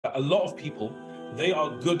a lot of people, they are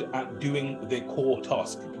good at doing their core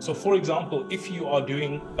task. So for example, if you are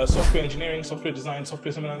doing software engineering, software design,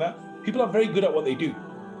 software, something like that, people are very good at what they do.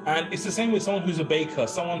 And it's the same with someone who's a baker,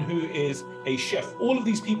 someone who is a chef. All of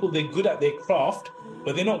these people, they're good at their craft,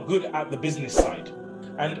 but they're not good at the business side.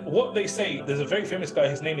 And what they say, there's a very famous guy,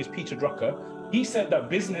 his name is Peter Drucker. He said that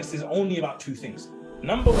business is only about two things.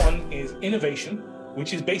 Number one is innovation,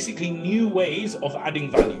 which is basically new ways of adding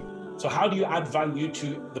value. So how do you add value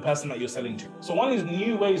to the person that you're selling to? So one is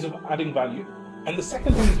new ways of adding value. And the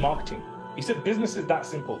second thing is marketing. He said business is that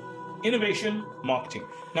simple. Innovation, marketing.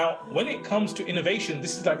 Now, when it comes to innovation,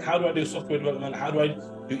 this is like, how do I do software development? How do I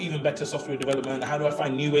do even better software development? How do I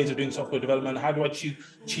find new ways of doing software development? How do I choose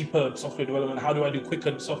cheaper software development? How do I do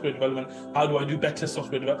quicker software development? How do I do better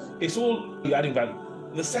software development? It's all adding value.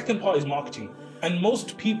 The second part is marketing. And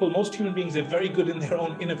most people, most human beings, they're very good in their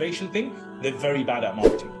own innovation thing. They're very bad at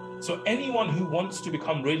marketing. So anyone who wants to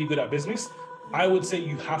become really good at business, I would say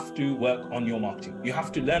you have to work on your marketing. You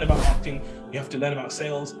have to learn about marketing. You have to learn about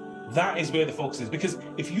sales. That is where the focus is, because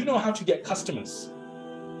if you know how to get customers,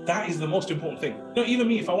 that is the most important thing. You know, even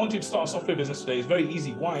me, if I wanted to start a software business today, it's very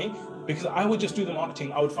easy. Why? Because I would just do the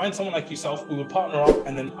marketing. I would find someone like yourself, we would partner up,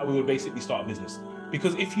 and then we would basically start a business.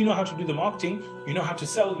 Because if you know how to do the marketing, you know how to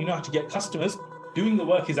sell, you know how to get customers, doing the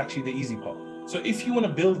work is actually the easy part. So if you want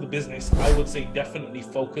to build the business, I would say definitely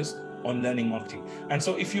focus on learning marketing. And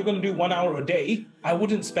so if you're going to do 1 hour a day, I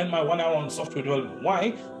wouldn't spend my 1 hour on software development.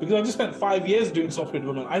 Why? Because I just spent 5 years doing software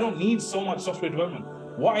development. I don't need so much software development.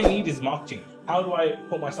 What I need is marketing. How do I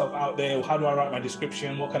put myself out there? How do I write my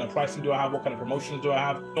description? What kind of pricing do I have? What kind of promotions do I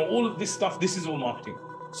have? You know, all of this stuff, this is all marketing.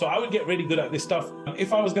 So I would get really good at this stuff.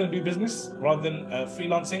 If I was going to do business rather than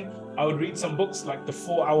freelancing, I would read some books like The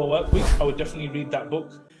 4-Hour Workweek. I would definitely read that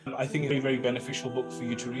book. I think it's a very, very beneficial book for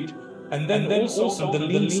you to read. And then also the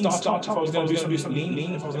lean startup. If I was going to do something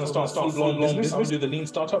lean, if I was going to start full-blown business, I would do the lean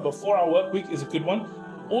startup. But 4-Hour Workweek is a good one.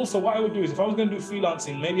 Also, what I would do is, if I was going to do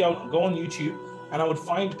freelancing, maybe I would go on YouTube and I would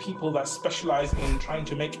find people that specialize in trying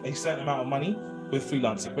to make a certain amount of money with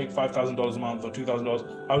freelancing, make $5,000 a month or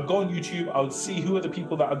 $2,000. I would go on YouTube, I would see who are the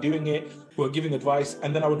people that are doing it, who are giving advice,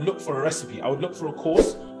 and then I would look for a recipe. I would look for a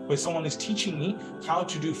course where someone is teaching me how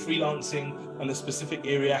to do freelancing in a specific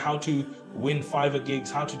area, how to win Fiverr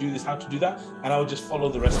gigs, how to do this, how to do that, and I would just follow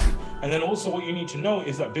the recipe. And then also what you need to know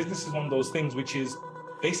is that business is one of those things which is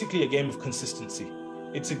basically a game of consistency.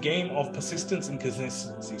 It's a game of persistence and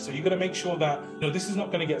consistency. So you got to make sure that, you know, this is not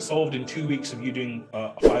going to get solved in 2 weeks of you doing a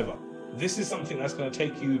Fiverr. This is something that's going to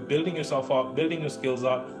take you building yourself up, building your skills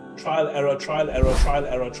up, trial, error, trial, error, trial,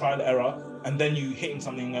 error, trial, error, and then you hitting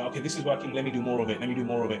something, okay, this is working, let me do more of it, let me do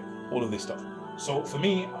more of it, all of this stuff. So for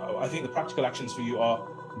me, I think the practical actions for you are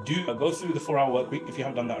go through the 4-Hour Workweek if you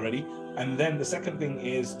haven't done that already. And then the second thing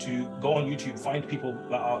is to go on YouTube, find people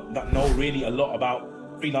that know really a lot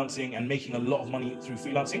about freelancing and making a lot of money through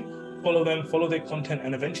freelancing. Follow them, follow their content,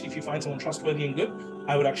 and eventually if you find someone trustworthy and good,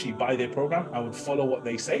 I would actually buy their program, I would follow what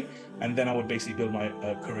they say, and then I would basically build my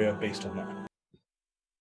career based on that.